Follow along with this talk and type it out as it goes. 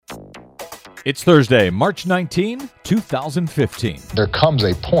It's Thursday, March 19, 2015. There comes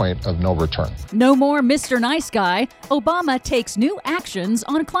a point of no return. No more Mr. Nice Guy. Obama takes new actions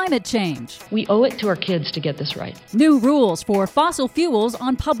on climate change. We owe it to our kids to get this right. New rules for fossil fuels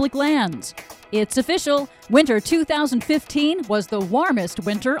on public lands. It's official. Winter 2015 was the warmest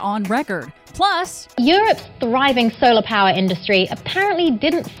winter on record. Plus, Europe's thriving solar power industry apparently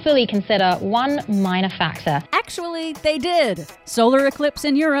didn't fully consider one minor factor. actually, they did. Solar eclipse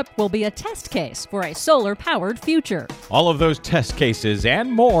in Europe will be a test case for a solar-powered future. All of those test cases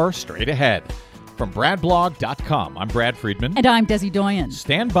and more straight ahead. From BradBlog.com, I'm Brad Friedman. And I'm Desi Doyen.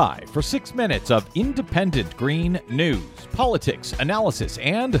 Stand by for 6 minutes of independent green news, politics, analysis,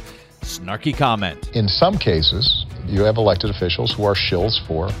 and snarky comment. In some cases, you have elected officials who are shills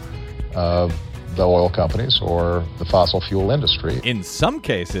for the oil companies or the fossil fuel industry. In some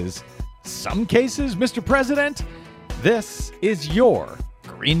cases, Mr. President, this is your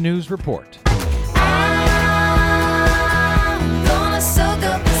Green News Report.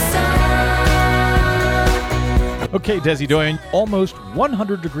 Okay, Desi Doyen, almost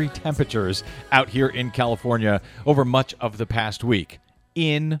 100-degree temperatures out here in California over much of the past week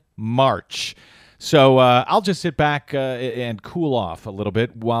in March. So I'll just sit back and cool off a little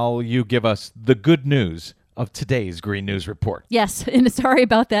bit while you give us the good news of today's Green News Report. Yes, and sorry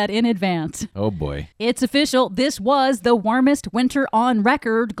about that in advance. Oh, boy. It's official. This was the warmest winter on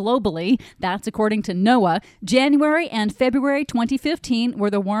record globally. That's according to NOAA. January and February 2015 were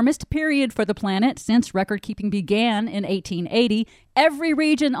the warmest period for the planet since record-keeping began in 1880. Every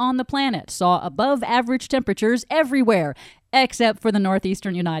region on the planet saw above-average temperatures everywhere, except for the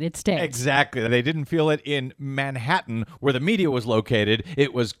northeastern United States. Exactly. They didn't feel it in Manhattan, where the media was located.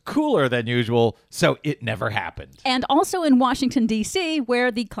 It was cooler than usual, so it never happened. And also in Washington, D.C.,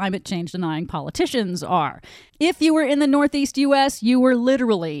 where the climate change denying politicians are. If you were in the Northeast U.S., you were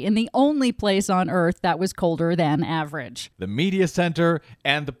literally in the only place on Earth that was colder than average. The media center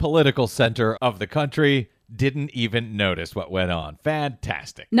and the political center of the country didn't even notice what went on.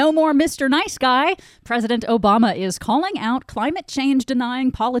 Fantastic. No more Mr. Nice Guy. President Obama is calling out climate change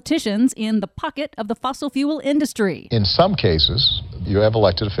denying politicians in the pocket of the fossil fuel industry. In some cases, you have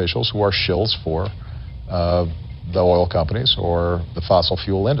elected officials who are shills for the oil companies or the fossil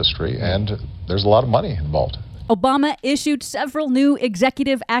fuel industry, and there's a lot of money involved. Obama issued several new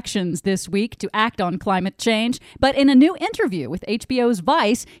executive actions this week to act on climate change, but in a new interview with HBO's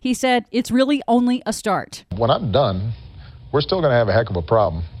Vice, he said it's really only a start. When I'm done, we're still going to have a heck of a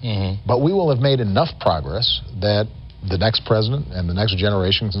problem, but we will have made enough progress that the next president and the next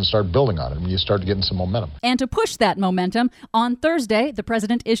generation can start building on it, and you start getting some momentum. And to push that momentum, on Thursday, the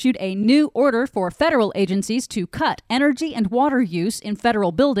president issued a new order for federal agencies to cut energy and water use in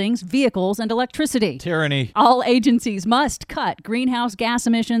federal buildings, vehicles, and electricity. Tyranny. All agencies must cut greenhouse gas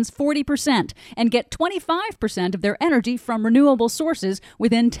emissions 40% and get 25% of their energy from renewable sources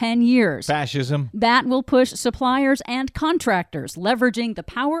within 10 years. Fascism. That will push suppliers and contractors, leveraging the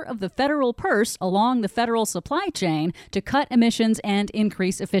power of the federal purse along the federal supply chain to cut emissions and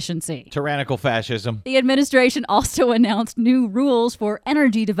increase efficiency. Tyrannical fascism. The administration also announced new rules for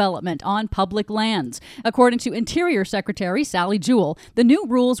energy development on public lands. According to Interior Secretary Sally Jewell, the new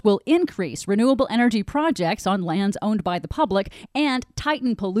rules will increase renewable energy projects on lands owned by the public and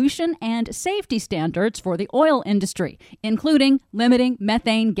tighten pollution and safety standards for the oil industry, including limiting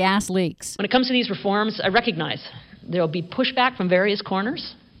methane gas leaks. When it comes to these reforms, I recognize there will be pushback from various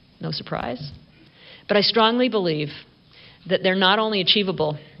corners, no surprise. But I strongly believe that they're not only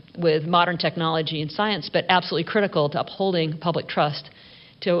achievable with modern technology and science, but absolutely critical to upholding public trust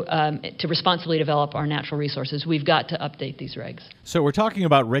to responsibly develop our natural resources. We've got to update these regs. So we're talking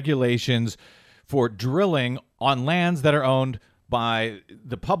about regulations for drilling on lands that are owned by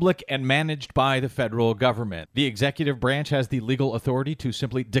the public and managed by the federal government. The executive branch has the legal authority to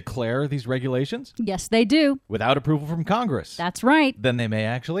simply declare these regulations? Yes, they do. Without approval from Congress. That's right. Then they may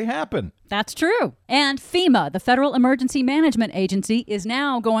actually happen. That's true. And FEMA, the Federal Emergency Management Agency, is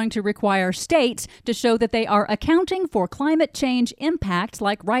now going to require states to show that they are accounting for climate change impacts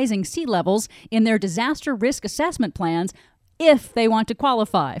like rising sea levels in their disaster risk assessment plans if they want to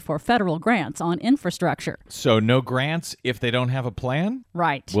qualify for federal grants on infrastructure. So no grants if they don't have a plan?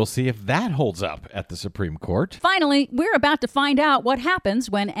 Right. We'll see if that holds up at the Supreme Court. Finally, we're about to find out what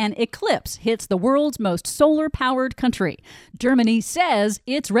happens when an eclipse hits the world's most solar-powered country. Germany says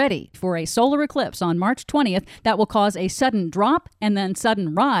it's ready for a solar eclipse on March 20th that will cause a sudden drop and then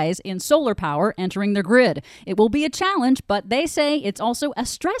sudden rise in solar power entering the grid. It will be a challenge, but they say it's also a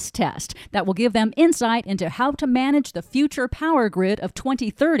stress test that will give them insight into how to manage the future power grid of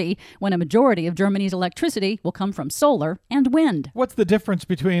 2030, when a majority of Germany's electricity will come from solar and wind. What's the difference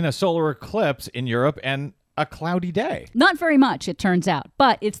between a solar eclipse in Europe and a cloudy day? Not very much, it turns out,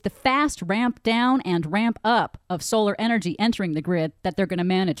 but it's the fast ramp down and ramp up of solar energy entering the grid that they're going to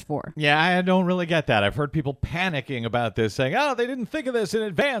manage for. Yeah, I don't really get that. I've heard people panicking about this, saying, oh, they didn't think of this in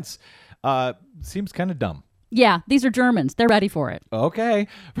advance. Seems kind of dumb. Yeah, these are Germans. They're ready for it. Okay.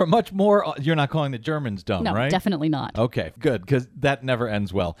 For much more, you're not calling the Germans dumb, No, right? definitely not. Okay, good, because that never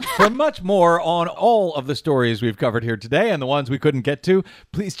ends well. For much more on all of the stories we've covered here today and the ones we couldn't get to,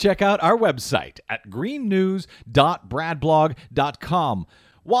 please check out our website at greennews.bradblog.com.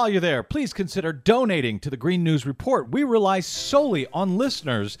 While you're there, please consider donating to the Green News Report. We rely solely on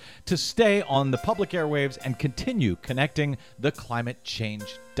listeners to stay on the public airwaves and continue connecting the climate change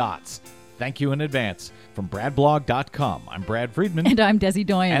dots. Thank you in advance. From bradblog.com, I'm Brad Friedman. And I'm Desi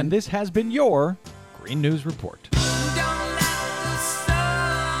Doyen. And this has been your Green News Report.